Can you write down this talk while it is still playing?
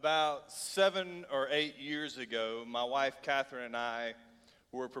About 7 or 8 years ago, my wife Catherine and I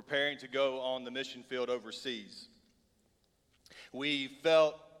were preparing to go on the mission field overseas. We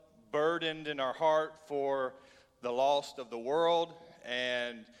felt burdened in our heart for the lost of the world,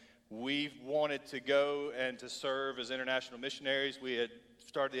 and we wanted to go and to serve as international missionaries. We had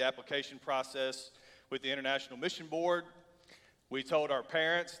started the application process with the International Mission Board. We told our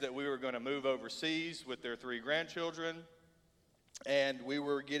parents that we were going to move overseas with their 3 grandchildren, and we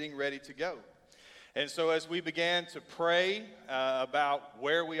were getting ready to go. And so as we began to pray about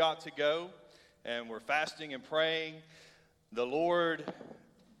where we ought to go, and we're fasting and praying, the Lord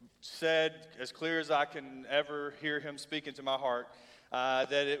said, as clear as I can ever hear him speak into my heart,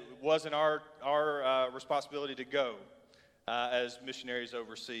 that it wasn't our responsibility to go as missionaries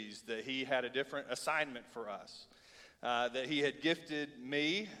overseas, that he had a different assignment for us, that he had gifted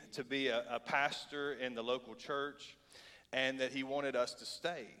me to be a pastor in the local church, and that he wanted us to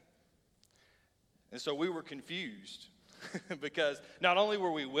stay. And so we were confused because not only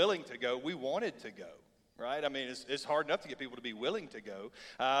were we willing to go, we wanted to go, right? I mean, it's hard enough to get people to be willing to go,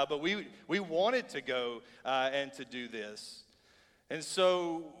 but we wanted to go and to do this. And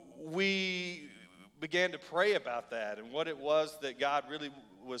so we began to pray about that and what it was that God really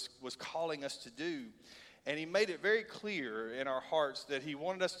was calling us to do. And he made it very clear in our hearts that he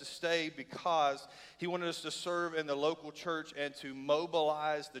wanted us to stay because he wanted us to serve in the local church and to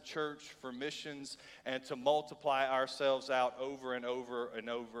mobilize the church for missions and to multiply ourselves out over and over and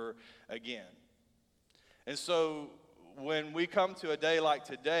over again. And so when we come to a day like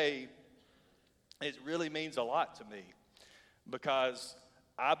today, it really means a lot to me because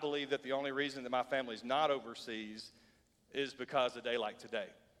I believe that the only reason that my family's not overseas is because a day like today.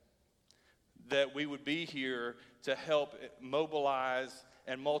 That we would be here to help mobilize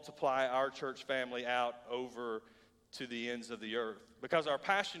and multiply our church family out over to the ends of the earth. Because our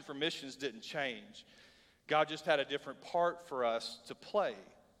passion for missions didn't change. God just had a different part for us to play.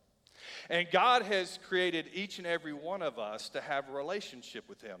 And God has created each and every one of us to have a relationship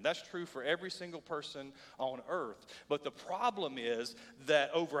with him. That's true for every single person on earth. But the problem is that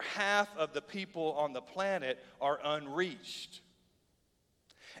over half of the people on the planet are unreached.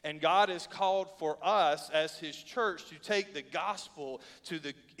 And God has called for us as his church to take the gospel to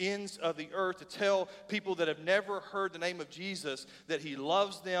the ends of the earth, to tell people that have never heard the name of Jesus that he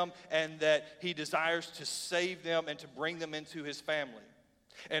loves them and that he desires to save them and to bring them into his family.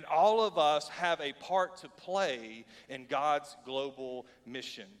 And all of us have a part to play in God's global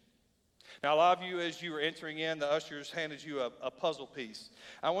mission. Now, a lot of you, as you were entering in, the ushers handed you a puzzle piece.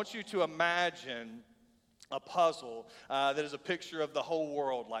 I want you to imagine a puzzle that is a picture of the whole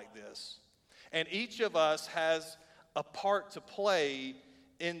world like this. And each of us has a part to play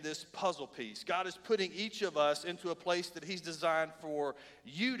in this puzzle piece. God is putting each of us into a place that he's designed for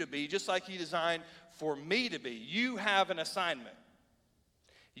you to be, just like he designed for me to be. You have an assignment.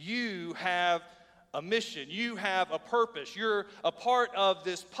 You have a mission. You have a purpose. You're a part of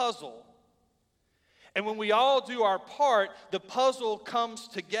this puzzle. And when we all do our part, the puzzle comes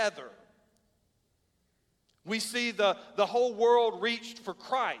together. We see the whole world reached for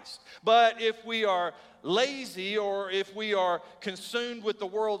Christ. But if we are lazy or if we are consumed with the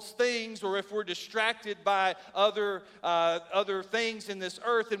world's things or if we're distracted by other things in this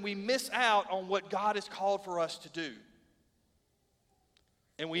earth, then we miss out on what God has called for us to do.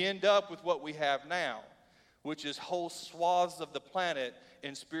 And we end up with what we have now, which is whole swaths of the planet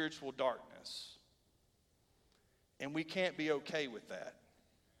in spiritual darkness. And we can't be okay with that.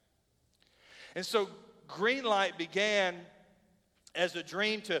 And so Greenlight began as a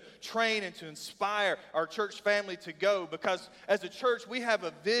dream to train and to inspire our church family to go because as a church we have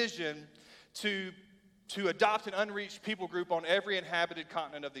a vision to adopt an unreached people group on every inhabited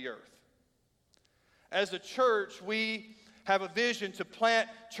continent of the earth. As a church we have a vision to plant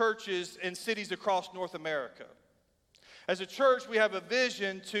churches in cities across North America. As a church we have a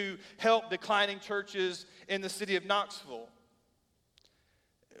vision to help declining churches in the city of Knoxville.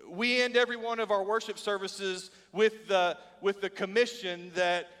 We end every one of our worship services with the commission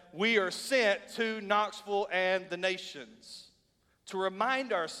that we are sent to Knoxville and the nations to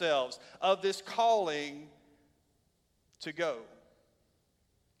remind ourselves of this calling to go.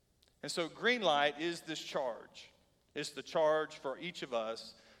 And so Greenlight is this charge. It's the charge for each of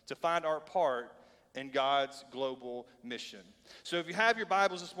us to find our part in God's global mission. So if you have your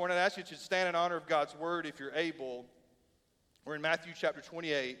Bibles this morning, I ask you to stand in honor of God's word if you're able. We're in Matthew chapter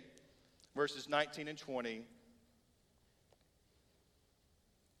 28, verses 19 and 20.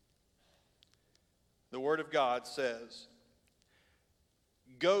 The word of God says,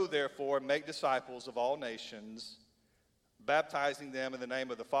 "Go therefore and make disciples of all nations, baptizing them in the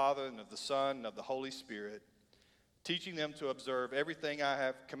name of the Father and of the Son and of the Holy Spirit, teaching them to observe everything I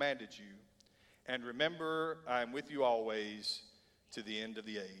have commanded you. And remember, I am with you always to the end of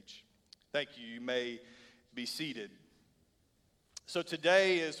the age. Thank you. You may be seated. So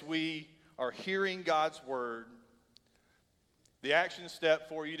today, as we are hearing God's word, the action step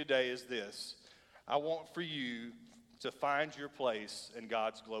for you today is this. I want for you to find your place in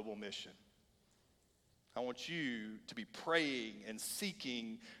God's global mission. I want you to be praying and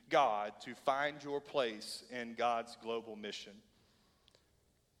seeking God to find your place in God's global mission.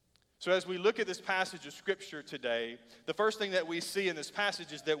 So as we look at this passage of Scripture today, the first thing that we see in this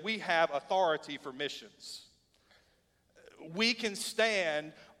passage is that we have authority for missions. We can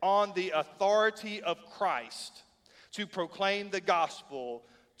stand on the authority of Christ to proclaim the gospel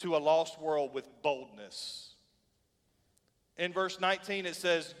to a lost world with boldness. In verse 19, it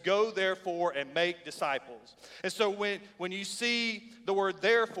says, "Go therefore and make disciples." And so when you see the word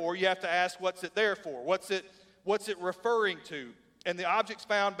therefore, you have to ask, what's it there for? What's it referring to? And the object's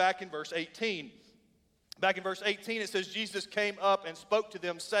found back in verse 18. Back in verse 18, it says, Jesus came up and spoke to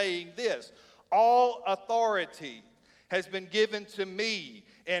them, saying this, "All authority has been given to me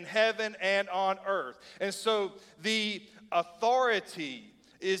in heaven and on earth." And so the authority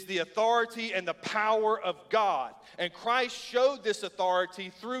is the authority and the power of God. And Christ showed this authority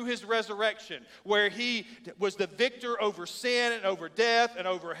through his resurrection, where he was the victor over sin and over death and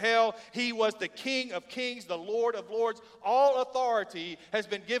over hell. He was the King of kings, the Lord of lords. All authority has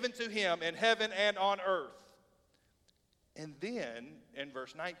been given to him in heaven and on earth. And then, in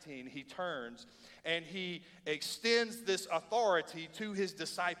verse 19, he turns and he extends this authority to his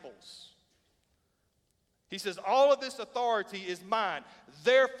disciples. He says, all of this authority is mine.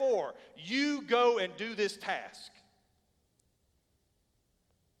 Therefore, you go and do this task.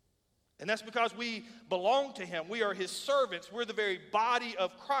 And that's because we belong to him. We are his servants. We're the very body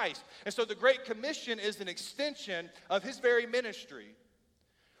of Christ. And so the Great Commission is an extension of his very ministry.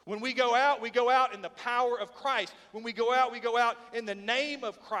 When we go out in the power of Christ. When we go out in the name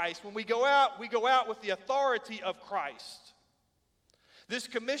of Christ. When we go out with the authority of Christ. This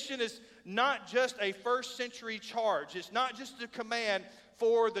commission is not just a first century charge. It's not just a command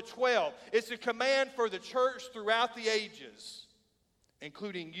for the 12. It's a command for the church throughout the ages,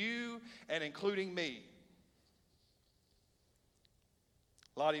 including you and including me.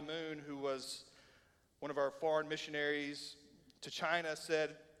 Lottie Moon, who was one of our foreign missionaries to China,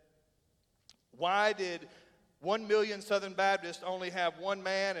 said, "Why did 1 million Southern Baptists only have one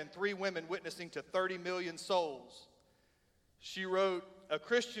man and 3 women witnessing to 30 million souls?" She wrote, "A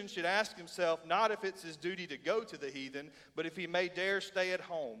Christian should ask himself not if it's his duty to go to the heathen, but if he may dare stay at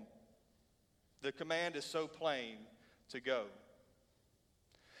home. The command is so plain to go."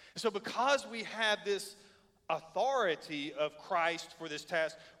 So because we have this authority of Christ for this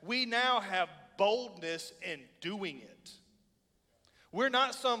task, we now have boldness in doing it. We're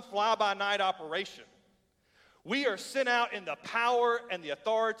not some fly-by-night operation. We are sent out in the power and the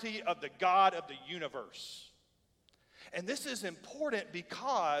authority of the God of the universe. And this is important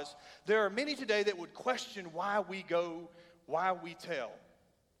because there are many today that would question why we go, why we tell.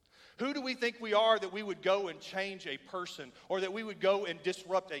 Who do we think we are that we would go and change a person or that we would go and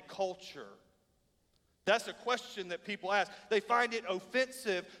disrupt a culture? That's a question that people ask. They find it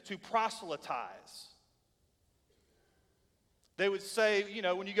offensive to proselytize. They would say,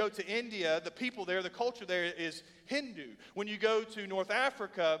 when you go to India, the people there, the culture there is Hindu. When you go to North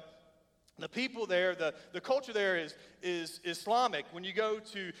Africa, the people there, the culture there is Islamic. When you go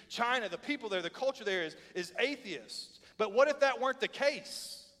to China, the people there, the culture there is atheist. But what if that weren't the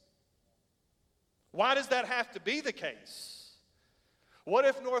case? Why does that have to be the case? What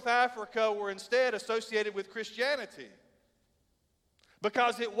if North Africa were instead associated with Christianity?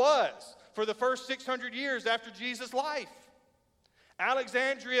 Because it was for the first 600 years after Jesus' life.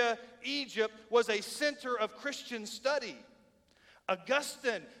 Alexandria, Egypt, was a center of Christian study.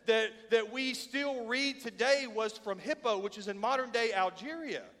 Augustine, that we still read today, was from Hippo, which is in modern-day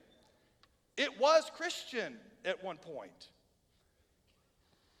Algeria. It was Christian at one point.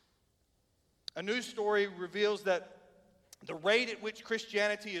 A news story reveals that the rate at which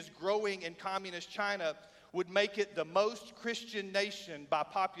Christianity is growing in communist China would make it the most Christian nation by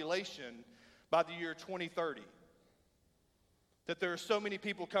population by the year 2030. That there are so many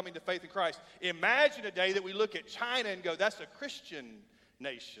people coming to faith in Christ. Imagine a day that we look at China and go, that's a Christian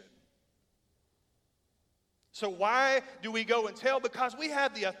nation. So why do we go and tell? Because we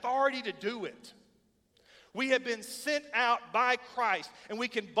have the authority to do it. We have been sent out by Christ, and we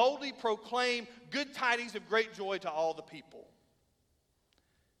can boldly proclaim good tidings of great joy to all the people.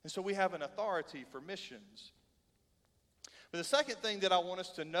 And so we have an authority for missions. But the second thing that I want us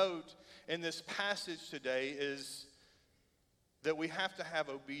to note in this passage today is that we have to have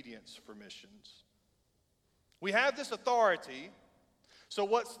obedience for missions. We have this authority, so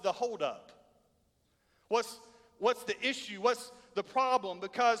what's the holdup? What's the issue? What's the problem?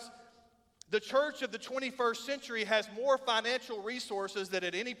 Because the church of the 21st century has more financial resources than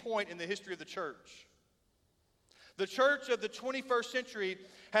at any point in the history of the church. The church of the 21st century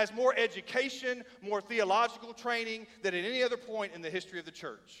has more education, more theological training than at any other point in the history of the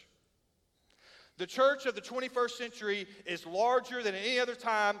church. The church of the 21st century is larger than any other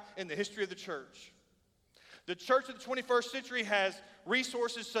time in the history of the church. The church of the 21st century has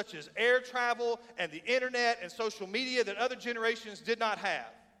resources such as air travel and the internet and social media that other generations did not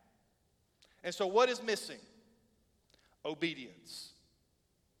have. And so what is missing? Obedience.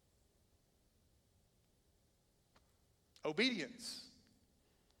 Obedience.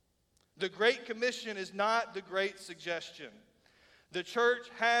 The Great Commission is not the Great Suggestion. The church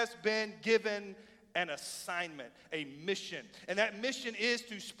has been given an assignment, a mission. And that mission is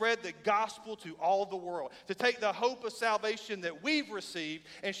to spread the gospel to all the world, to take the hope of salvation that we've received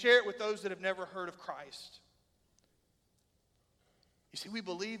and share it with those that have never heard of Christ. You see, we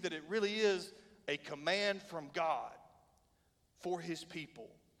believe that it really is a command from God for his people.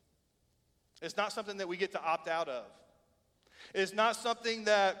 It's not something that we get to opt out of. It's not something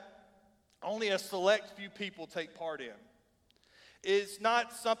that only a select few people take part in. It's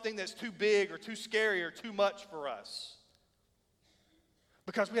not something that's too big or too scary or too much for us.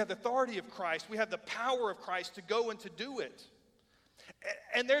 Because we have the authority of Christ, we have the power of Christ to go and to do it.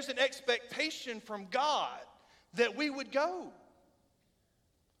 And there's an expectation from God that we would go.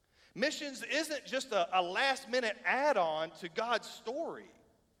 Missions isn't just a last-minute add-on to God's story.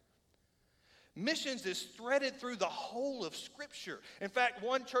 Missions is threaded through the whole of Scripture. In fact,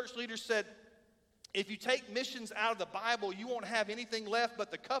 one church leader said, if you take missions out of the Bible, you won't have anything left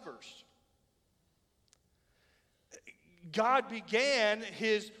but the covers. God began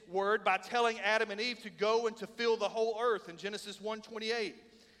his word by telling Adam and Eve to go and to fill the whole earth in Genesis 1:28.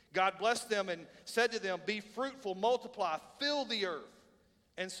 God blessed them and said to them, be fruitful, multiply, fill the earth,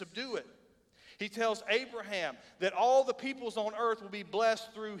 and subdue it. He tells Abraham that all the peoples on earth will be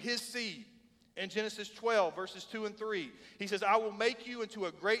blessed through his seed. In Genesis 12, verses 2 and 3, he says, I will make you into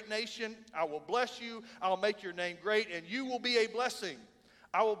a great nation. I will bless you. I will make your name great, and you will be a blessing.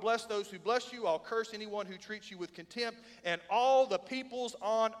 I will bless those who bless you. I'll curse anyone who treats you with contempt, and all the peoples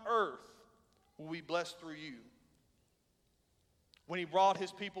on earth will be blessed through you. When he brought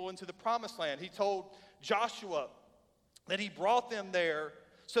his people into the promised land, he told Joshua that he brought them there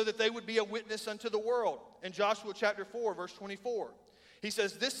so that they would be a witness unto the world. In Joshua chapter 4, verse 24, he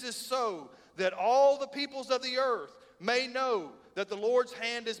says, this is so that all the peoples of the earth may know that the Lord's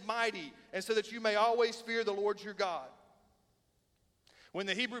hand is mighty, and so that you may always fear the Lord your God. When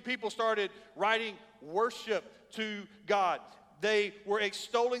the Hebrew people started writing worship to God, they were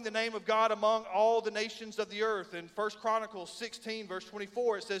extolling the name of God among all the nations of the earth. In 1 Chronicles 16, verse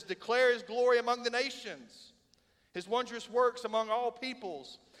 24, it says, declare his glory among the nations, his wondrous works among all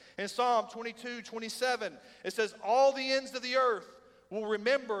peoples. In Psalm 22:27, it says, all the ends of the earth will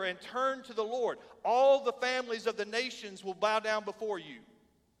remember and turn to the Lord. All the families of the nations will bow down before you.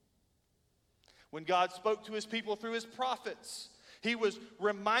 When God spoke to his people through his prophets, he was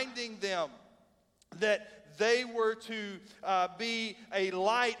reminding them that they were to be a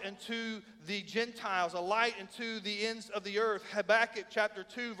light unto the Gentiles, a light unto the ends of the earth. Habakkuk chapter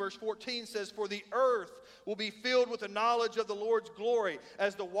 2, verse 14 says, for the earth will be filled with the knowledge of the Lord's glory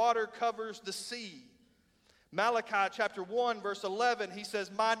as the water covers the sea. Malachi chapter 1, verse 11, he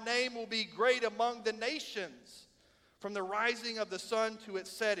says, my name will be great among the nations. From the rising of the sun to its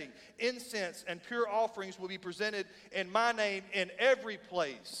setting, incense and pure offerings will be presented in my name in every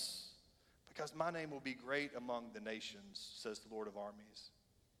place, because my name will be great among the nations, says the Lord of armies.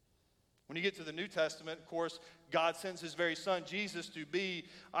 When you get to the New Testament, of course, God sends his very son, Jesus, to be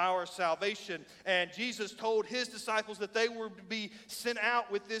our salvation. And Jesus told his disciples that they were to be sent out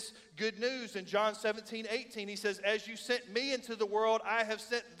with this good news. In John 17:18, he says, as you sent me into the world, I have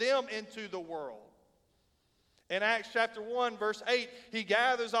sent them into the world. In Acts chapter 1, verse 8, he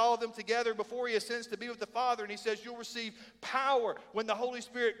gathers all of them together before he ascends to be with the Father. And he says, you'll receive power when the Holy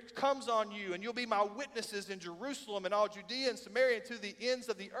Spirit comes on you. And you'll be my witnesses in Jerusalem and all Judea and Samaria and to the ends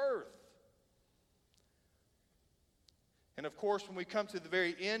of the earth. And of course, when we come to the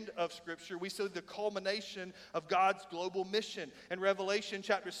very end of Scripture, we see the culmination of God's global mission in Revelation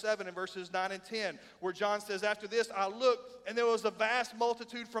chapter 7 and verses 9 and 10, where John says, "After this I looked, and there was a vast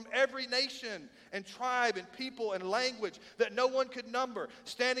multitude from every nation and tribe and people and language that no one could number,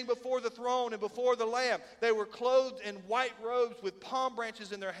 standing before the throne and before the Lamb. They were clothed in white robes with palm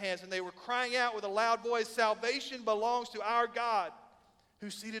branches in their hands, and they were crying out with a loud voice, 'Salvation belongs to our God,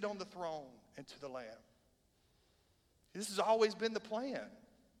 who's seated on the throne, and to the Lamb.'" This has always been the plan.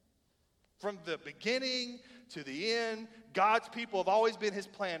 From the beginning to the end, God's people have always been his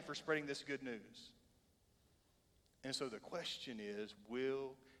plan for spreading this good news. And so the question is,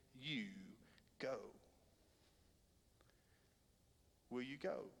 will you go? Will you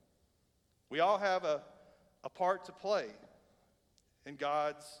go? We all have a part to play in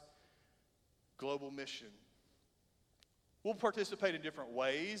God's global mission. We'll participate in different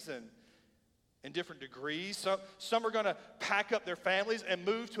ways and in different degrees. Some are going to pack up their families and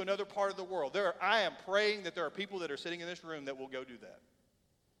move to another part of the world. I am praying that there are people that are sitting in this room that will go do that.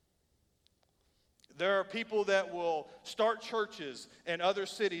 There are people that will start churches in other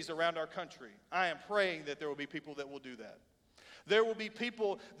cities around our country. I am praying that there will be people that will do that. There will be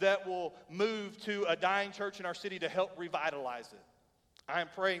people that will move to a dying church in our city to help revitalize it. I am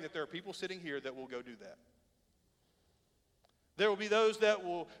praying that there are people sitting here that will go do that. There will be those that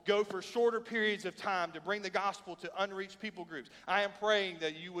will go for shorter periods of time to bring the gospel to unreached people groups. I am praying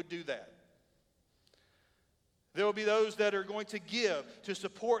that you would do that. There will be those that are going to give to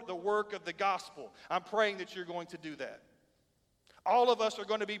support the work of the gospel. I'm praying that you're going to do that. All of us are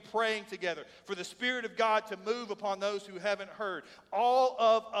going to be praying together for the Spirit of God to move upon those who haven't heard. All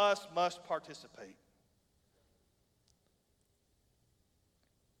of us must participate.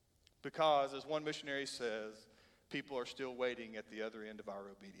 Because, as one missionary says, people are still waiting at the other end of our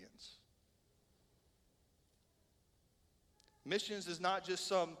obedience. Missions is not just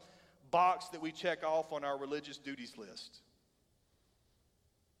some box that we check off on our religious duties list.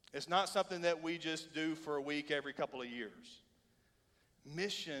 It's not something that we just do for a week every couple of years.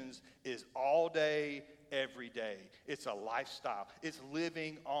 Missions is all day, every day. It's a lifestyle. It's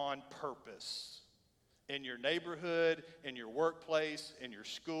living on purpose. In your neighborhood, in your workplace, in your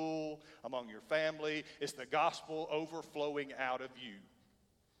school, among your family. It's the gospel overflowing out of you.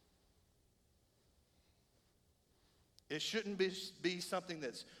 It shouldn't be something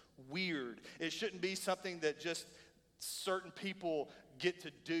that's weird. It shouldn't be something that just certain people get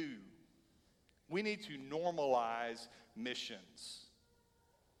to do. We need to normalize missions.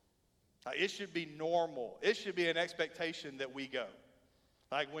 It should be normal. It should be an expectation that we go.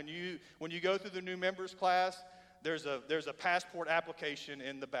 Like when you go through the new members class, there's a passport application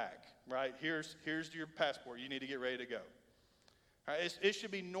in the back, right? Here's your passport. You need to get ready to go. All right? It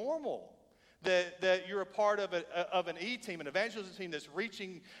should be normal that you're a part of an E-team, an evangelism team that's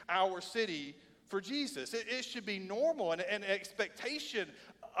reaching our city for Jesus. It should be normal and an expectation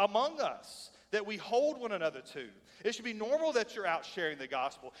among us that we hold one another to. It should be normal that you're out sharing the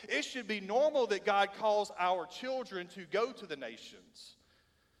gospel. It should be normal that God calls our children to go to the nations.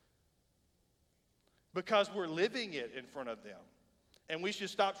 Because we're living it in front of them. And we should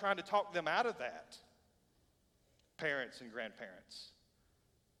stop trying to talk them out of that. Parents and grandparents.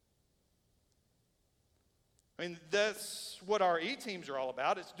 I mean, that's what our E-teams are all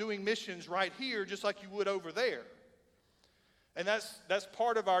about. It's doing missions right here just like you would over there. And that's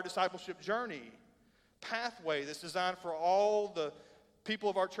part of our discipleship journey pathway that's designed for all the people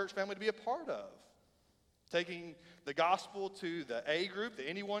of our church family to be a part of. Taking the gospel to the A group, the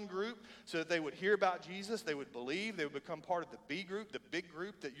anyone group, so that they would hear about Jesus, they would believe, they would become part of the B group, the big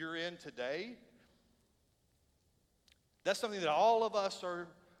group that you're in today. That's something that all of us are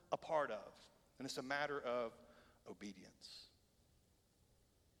a part of, and it's a matter of obedience.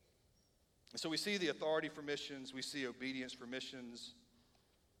 And so we see the authority for missions, we see obedience for missions.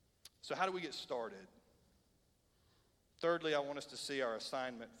 So how do we get started? Thirdly, I want us to see our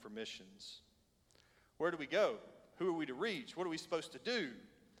assignment for missions. Where do we go? Who are we to reach? What are we supposed to do?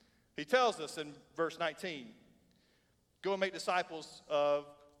 He tells us in verse 19, go and make disciples of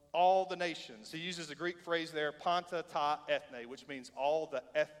all the nations. He uses the Greek phrase there, panta ta ethne, which means all the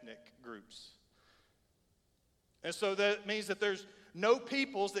ethnic groups. And so that means that there's no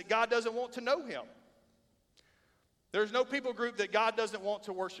peoples that God doesn't want to know him. There's no people group that God doesn't want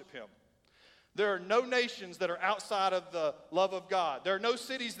to worship him. There are no nations that are outside of the love of God. There are no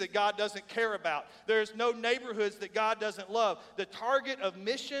cities that God doesn't care about. There's no neighborhoods that God doesn't love. The target of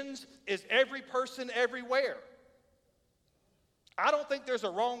missions is every person everywhere. I don't think there's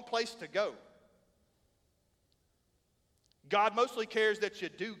a wrong place to go. God mostly cares that you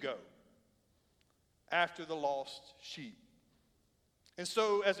do go after the lost sheep. And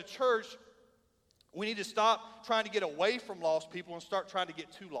so as a church, we need to stop trying to get away from lost people and start trying to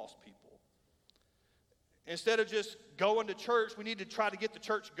get to lost people. Instead of just going to church, we need to try to get the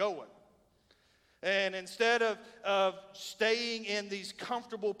church going. And instead of staying in these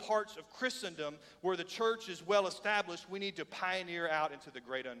comfortable parts of Christendom where the church is well established, we need to pioneer out into the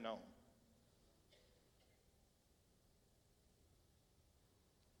great unknown.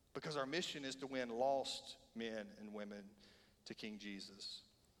 Because our mission is to win lost men and women to King Jesus.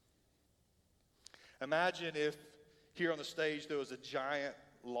 Imagine if here on the stage there was a giant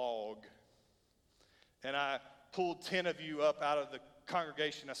log, and I pulled 10 of you up out of the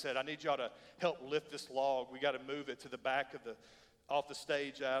congregation. I said, I need y'all to help lift this log. We got to move it to the back of off the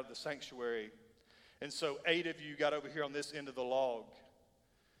stage out of the sanctuary. And so 8 of you got over here on this end of the log,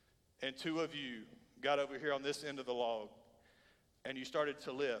 and 2 of you got over here on this end of the log, and you started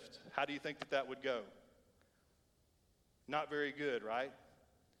to lift. How do you think that would go? Not very good, right?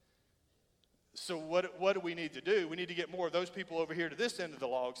 So what do we need to do? We need to get more of those people over here to this end of the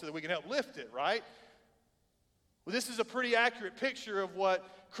log so that we can help lift it, right? Well, this is a pretty accurate picture of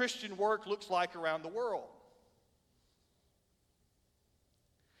what Christian work looks like around the world.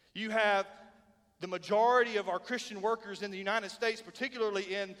 You have the majority of our Christian workers in the United States,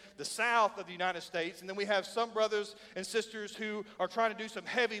 particularly in the south of the United States, and then we have some brothers and sisters who are trying to do some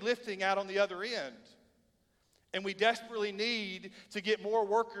heavy lifting out on the other end. And we desperately need to get more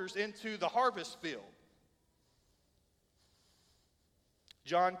workers into the harvest field.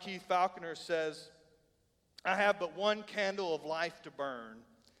 John Keith Falconer says, I have but one candle of life to burn,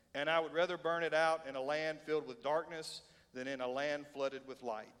 and I would rather burn it out in a land filled with darkness than in a land flooded with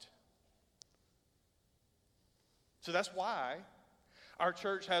light. So that's why our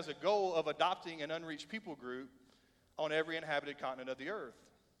church has a goal of adopting an unreached people group on every inhabited continent of the earth.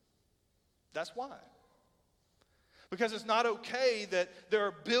 That's why. Because it's not okay that there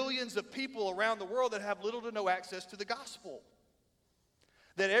are billions of people around the world that have little to no access to the gospel.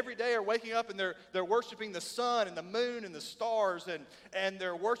 That every day are waking up and they're worshiping the sun and the moon and the stars, and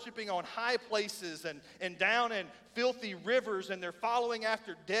they're worshiping on high places and down in filthy rivers, and they're following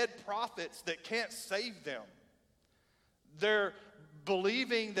after dead prophets that can't save them. They're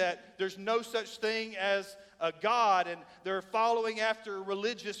believing that there's no such thing as a God, and they're following after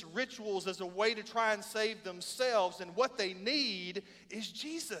religious rituals as a way to try and save themselves, and what they need is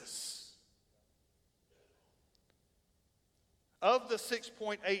Jesus. Of the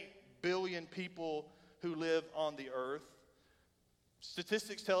 6.8 billion people who live on the earth,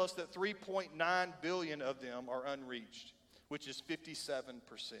 statistics tell us that 3.9 billion of them are unreached, which is 57%.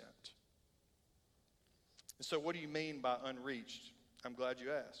 So what do you mean by unreached? I'm glad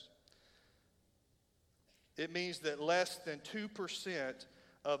you asked. It means that less than 2%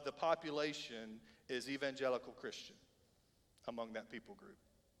 of the population is evangelical Christian among that people group.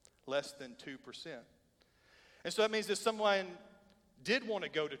 Less than 2%. And so that means that someone did want to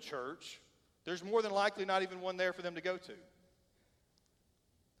go to church, there's more than likely not even one there for them to go to.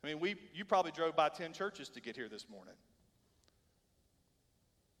 I mean, you probably drove by 10 churches to get here this morning.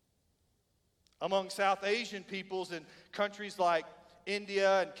 Among South Asian peoples in countries like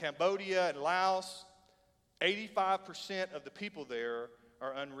India and Cambodia and Laos, 85% of the people there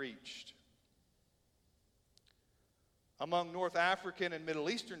are unreached. Among North African and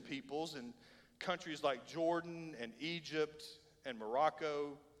Middle Eastern peoples in countries like Jordan and Egypt and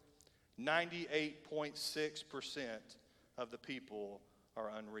Morocco, 98.6% of the people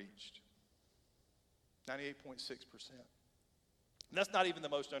are unreached. 98.6%. And that's not even the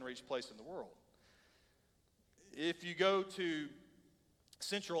most unreached place in the world. If you go to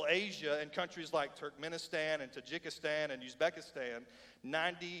Central Asia and countries like Turkmenistan and Tajikistan and Uzbekistan,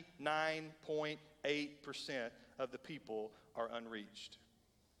 99.8% of the people are unreached.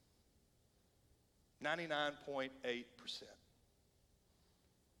 99.8%.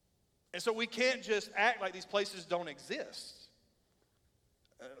 And so we can't just act like these places don't exist.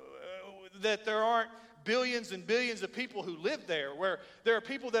 That there aren't billions and billions of people who live there, where there are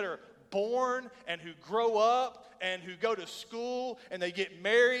people that are born and who grow up and who go to school and they get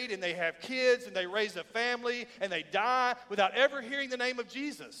married and they have kids and they raise a family and they die without ever hearing the name of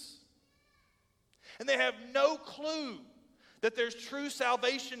Jesus. And they have no clue that there's true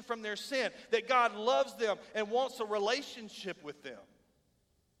salvation from their sin, that God loves them and wants a relationship with them.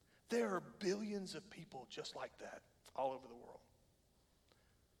 There are billions of people just like that all over the world.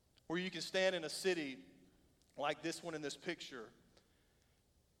 Where you can stand in a city like this one in this picture,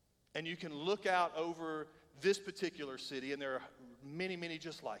 and you can look out over this particular city, and there are many, many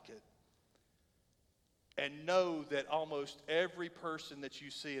just like it, and know that almost every person that you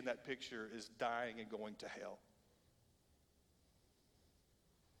see in that picture is dying and going to hell.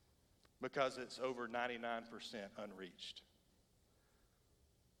 because it's over 99% unreached.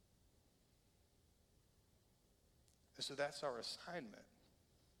 And so that's our assignment.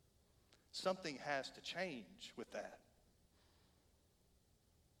 Something has to change with that.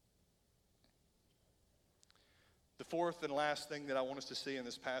 The fourth and last thing that I want us to see in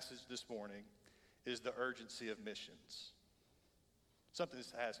this passage this morning is the urgency of missions. Something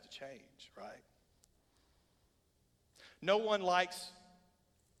has to change, right? No one likes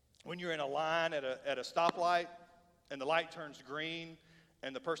when you're in a line at a stoplight and the light turns green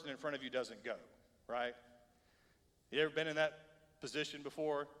and the person in front of you doesn't go, right? You ever been in that position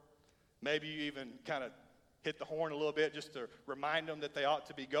before? Maybe you even kind of hit the horn a little bit just to remind them that they ought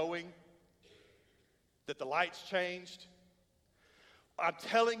to be going, that the light's changed. I'm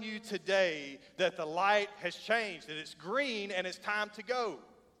telling you today that the light has changed, that it's green and it's time to go.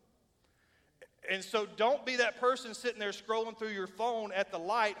 And so don't be that person sitting there scrolling through your phone at the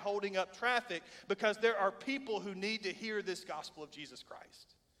light holding up traffic, because there are people who need to hear this gospel of Jesus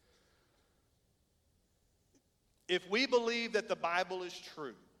Christ. If we believe that the Bible is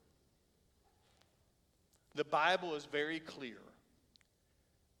true, the Bible is very clear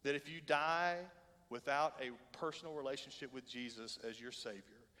that if you die without a personal relationship with Jesus as your Savior,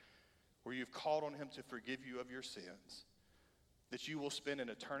 where you've called on him to forgive you of your sins, that you will spend an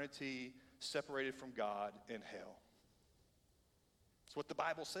eternity separated from God in hell. That's what the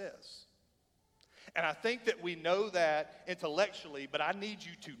Bible says. And I think that we know that intellectually, but I need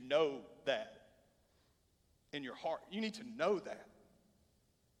you to know that in your heart. You need to know that.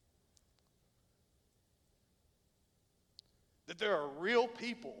 That there are real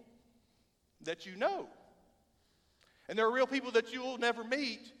people that you know. And there are real people that you will never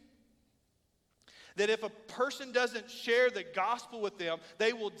meet. That if a person doesn't share the gospel with them,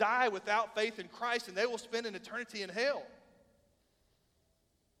 they will die without faith in Christ and they will spend an eternity in hell.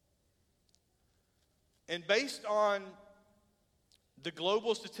 And based on the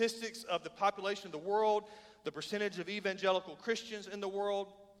global statistics of the population of the world, the percentage of evangelical Christians in the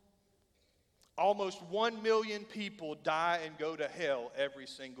world, almost 1 million people die and go to hell every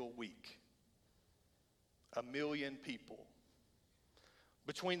single week. 1 million people.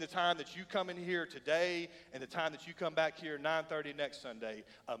 Between the time that you come in here today and the time that you come back here at 9:30 next Sunday,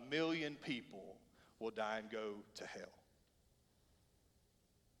 1 million people will die and go to hell.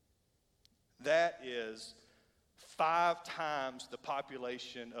 That is 5 times the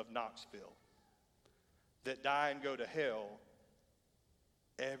population of Knoxville that die and go to hell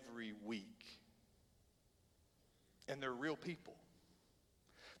every week. And they're real people.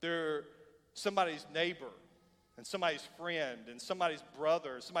 They're somebody's neighbor and somebody's friend and somebody's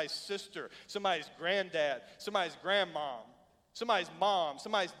brother, somebody's sister, somebody's granddad, somebody's grandmom, somebody's mom,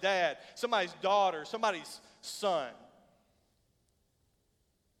 somebody's dad, somebody's daughter, somebody's son.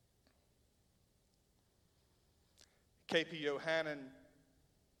 K.P. Yohannan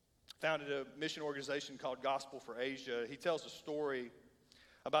founded a mission organization called Gospel for Asia. He tells a story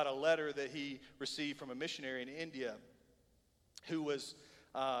about a letter that he received from a missionary in India who was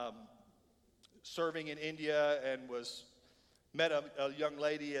serving in India and met a young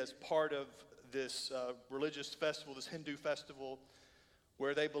lady as part of this religious festival, this Hindu festival,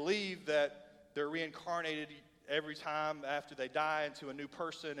 where they believe that they're reincarnated every time after they die into a new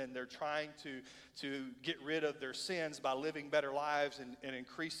person, and they're trying to get rid of their sins by living better lives and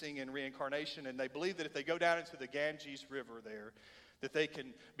increasing in reincarnation. And they believe that if they go down into the Ganges River there, that they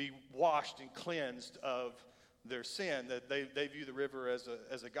can be washed and cleansed of their sin, that they view the river as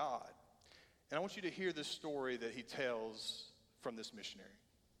a god. And I want you to hear this story that he tells from this missionary.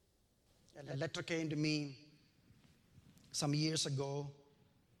 A letter came to me some years ago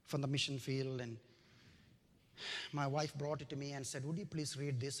from the mission field, and my wife brought it to me and said, "Would you please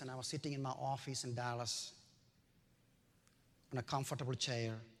read this?" And I was sitting in my office in Dallas on a comfortable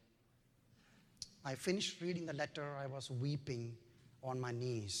chair. I finished reading the letter. I was weeping on my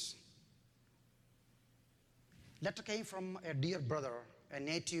knees. Letter came from a dear brother, a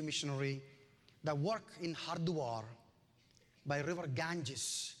native missionary that worked in Hardwar by River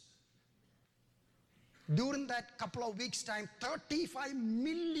Ganges. During that couple of weeks' time, 35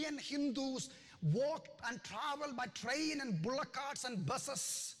 million Hindus walked and traveled by train and bullock carts and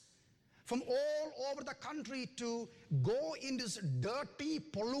buses from all over the country to go in this dirty,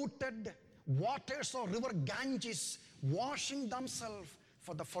 polluted waters of River Ganges, washing themselves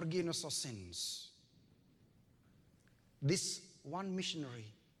for the forgiveness of sins. This one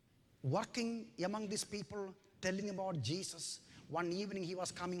missionary working among these people, telling about Jesus. One evening he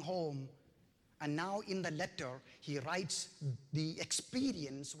was coming home, and now in the letter he writes the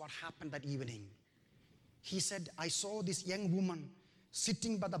experience, what happened that evening. He said, "I saw this young woman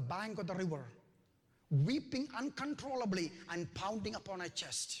sitting by the bank of the river, weeping uncontrollably and pounding upon her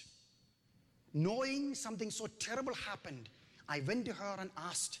chest. Knowing something so terrible happened, I went to her and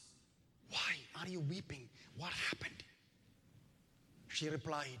asked, "Why are you weeping? What happened?" She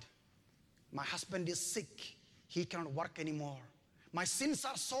replied, "My husband is sick. He cannot work anymore. My sins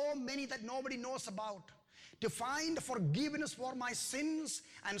are so many that nobody knows about. To find forgiveness for my sins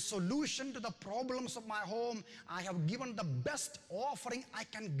and solution to the problems of my home, I have given the best offering I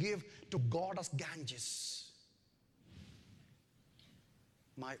can give to Goddess Ganges.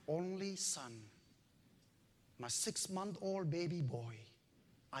 My only son, my 6-month-old baby boy,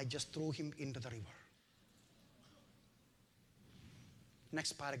 I just threw him into the river."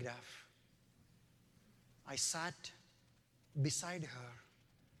 Next paragraph. I sat beside her,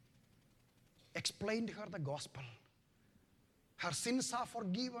 explained to her the gospel. Her sins are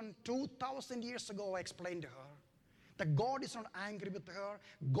forgiven 2,000 years ago, I explained to her. That God is not angry with her.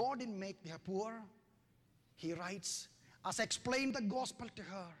 God didn't make her poor. He writes, as I explained the gospel to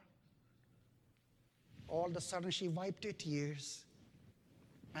her, all of a sudden she wiped her tears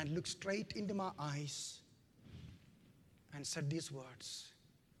and looked straight into my eyes and said these words,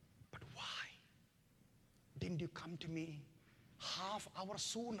 "But why didn't you come to me half hour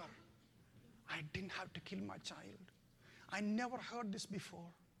sooner? I didn't have to kill my child. I never heard this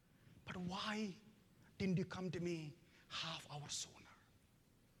before. But why didn't you come to me half hour sooner?"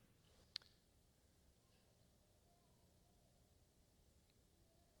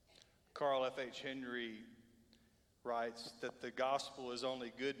 Carl F.H. Henry writes that the gospel is only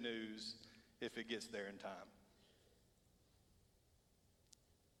good news if it gets there in time.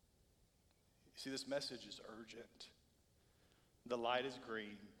 You see, this message is urgent. The light is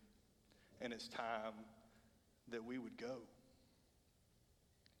green, and it's time that we would go.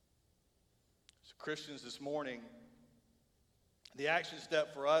 So Christians, this morning, the action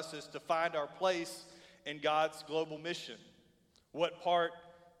step for us is to find our place in God's global mission. What part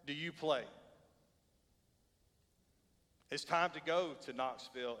do you play? It's time to go to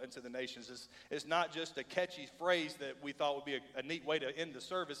Knoxville and to the nations. It's not just a catchy phrase that we thought would be a neat way to end the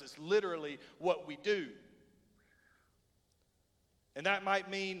service. It's literally what we do. And that might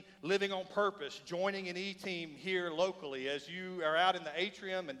mean living on purpose, joining an E-team here locally. As you are out in the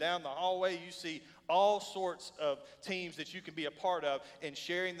atrium and down the hallway, you see all sorts of teams that you can be a part of in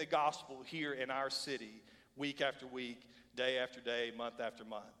sharing the gospel here in our city, week after week, day after day, month after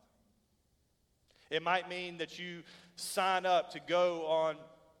month. It might mean that you sign up to go on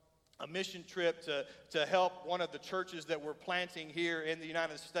a mission trip to help one of the churches that we're planting here in the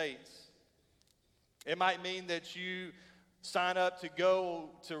United States. It might mean that you sign up to go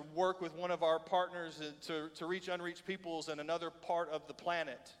to work with one of our partners to reach unreached peoples in another part of the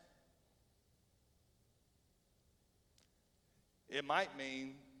planet. It might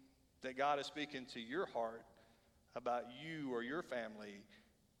mean that God is speaking to your heart about you or your family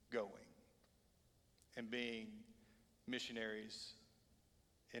going and being missionaries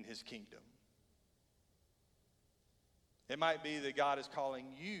in his kingdom. It might be that God is calling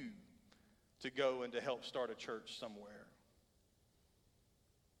you to go and to help start a church somewhere.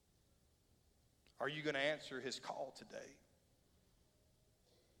 Are you going to answer his call today?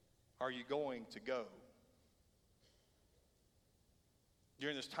 Are you going to go?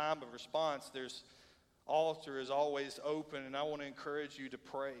 During this time of response, altar is always open, and I want to encourage you to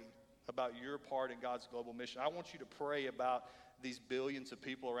pray about your part in God's global mission. I want you to pray about these billions of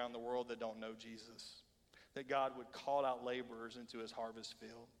people around the world that don't know Jesus, that God would call out laborers into his harvest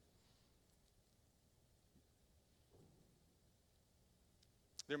field.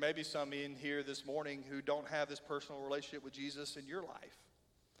 There may be some in here this morning who don't have this personal relationship with Jesus in your life.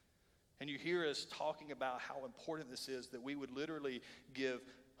 And you hear us talking about how important this is, that we would literally give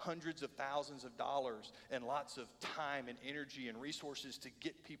hundreds of thousands of dollars and lots of time and energy and resources to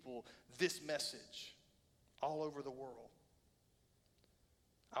get people this message all over the world.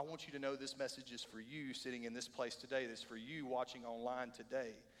 I want you to know this message is for you sitting in this place today. This is for you watching online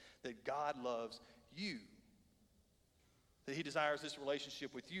today. That God loves you. That he desires this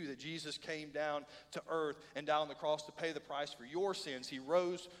relationship with you. That Jesus came down to earth and died on the cross to pay the price for your sins. He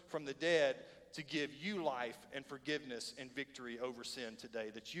rose from the dead to give you life and forgiveness and victory over sin today,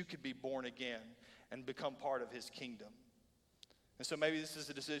 that you could be born again and become part of his kingdom. And so maybe this is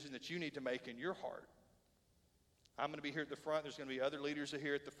a decision that you need to make in your heart. I'm going to be here at the front. There's going to be other leaders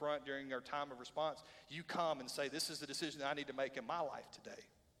here at the front during our time of response. You come and say, this is the decision that I need to make in my life today.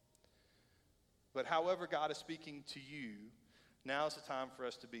 But however God is speaking to you, now is the time for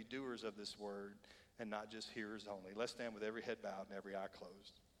us to be doers of this word and not just hearers only. Let's stand with every head bowed and every eye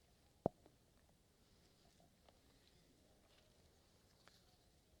closed.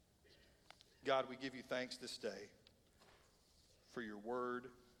 God, we give you thanks this day for your word,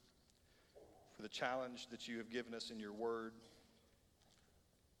 for the challenge that you have given us in your word.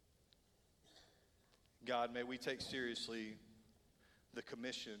 God, may we take seriously the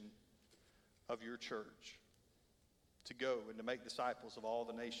commission of your church to go and to make disciples of all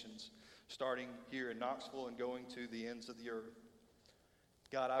the nations, starting here in Knoxville and going to the ends of the earth.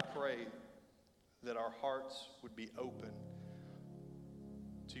 God, I pray that our hearts would be open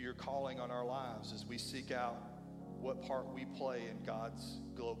to your calling on our lives as we seek out what part we play in God's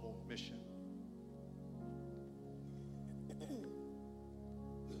global mission.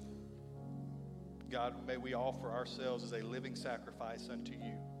 God, may we offer ourselves as a living sacrifice unto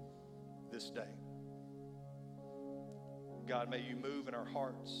you this day. God, may you move in our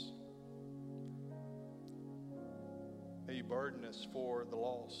hearts. May you burden us for the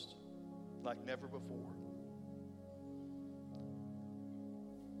lost like never before.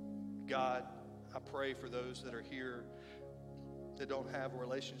 God, I pray for those that are here that don't have a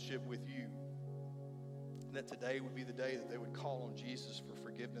relationship with you, that today would be the day that they would call on Jesus for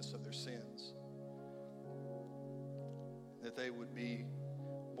forgiveness of their sins, that they would be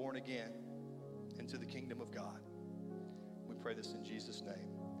born again into the kingdom of God. We pray this in Jesus' name.